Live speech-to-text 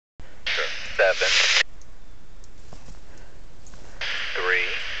7, 3,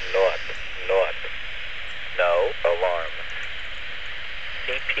 north, north. No alarm.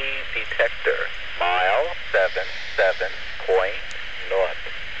 CP detector, mile 77 point north.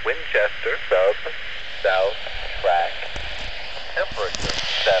 Winchester sub south track. Temperature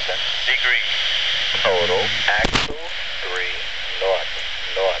 7 degrees. Total axle 3 north,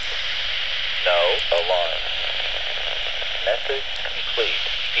 north. No alarm. Message complete.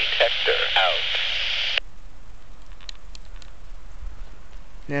 Detector out.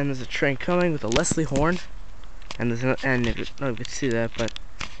 And there's a train coming with a Leslie horn, and there's no, and if you don't even see that, but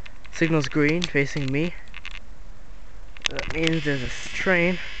signal's green facing me. That means there's a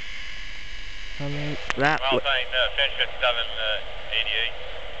train coming that way. Finch at 788.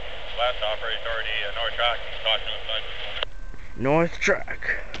 Last operator authority, North Track. Caution on the North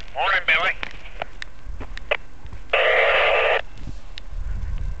Track. Morning, Billy.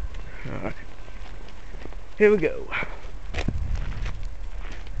 Alright. Here we go.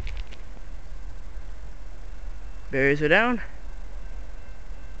 Barriers are down.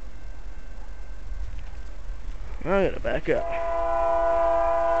 I'm gonna back up.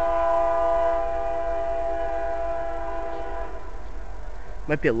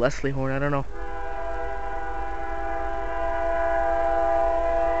 Might be a Leslie horn, I don't know.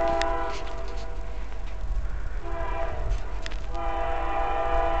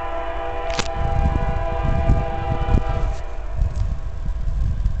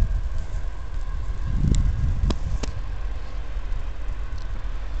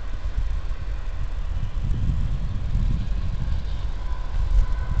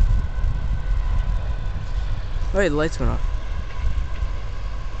 Oh, wait, the lights went off.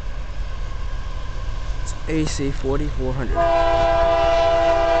 It's AC 4400.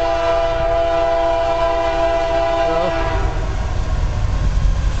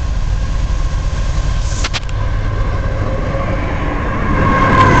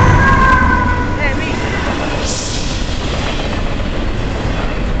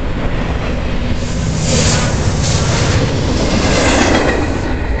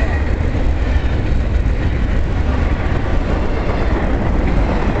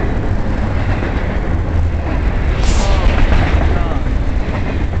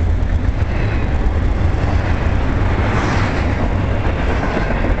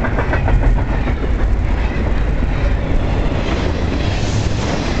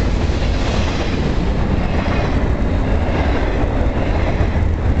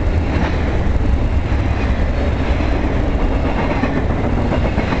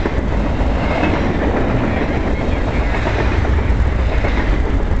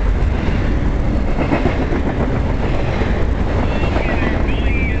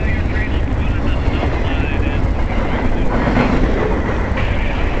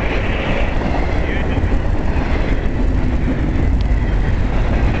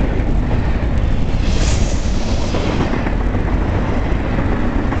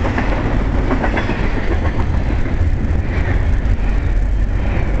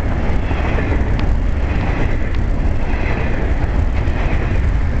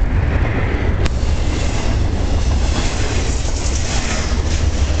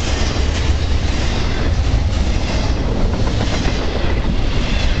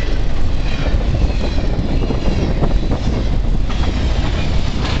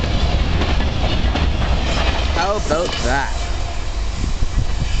 How about that?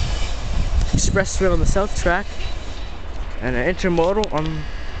 Expressway on the south track and an intermodal on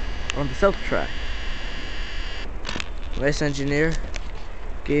the south track. Nice engineer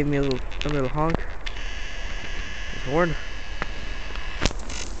gave me a little honk. His horn.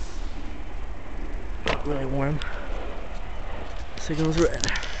 Not really warm. Signal's red.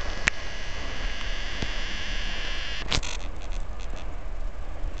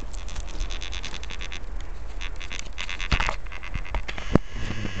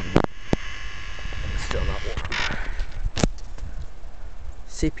 Still not warm.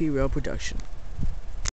 CP Rail Production.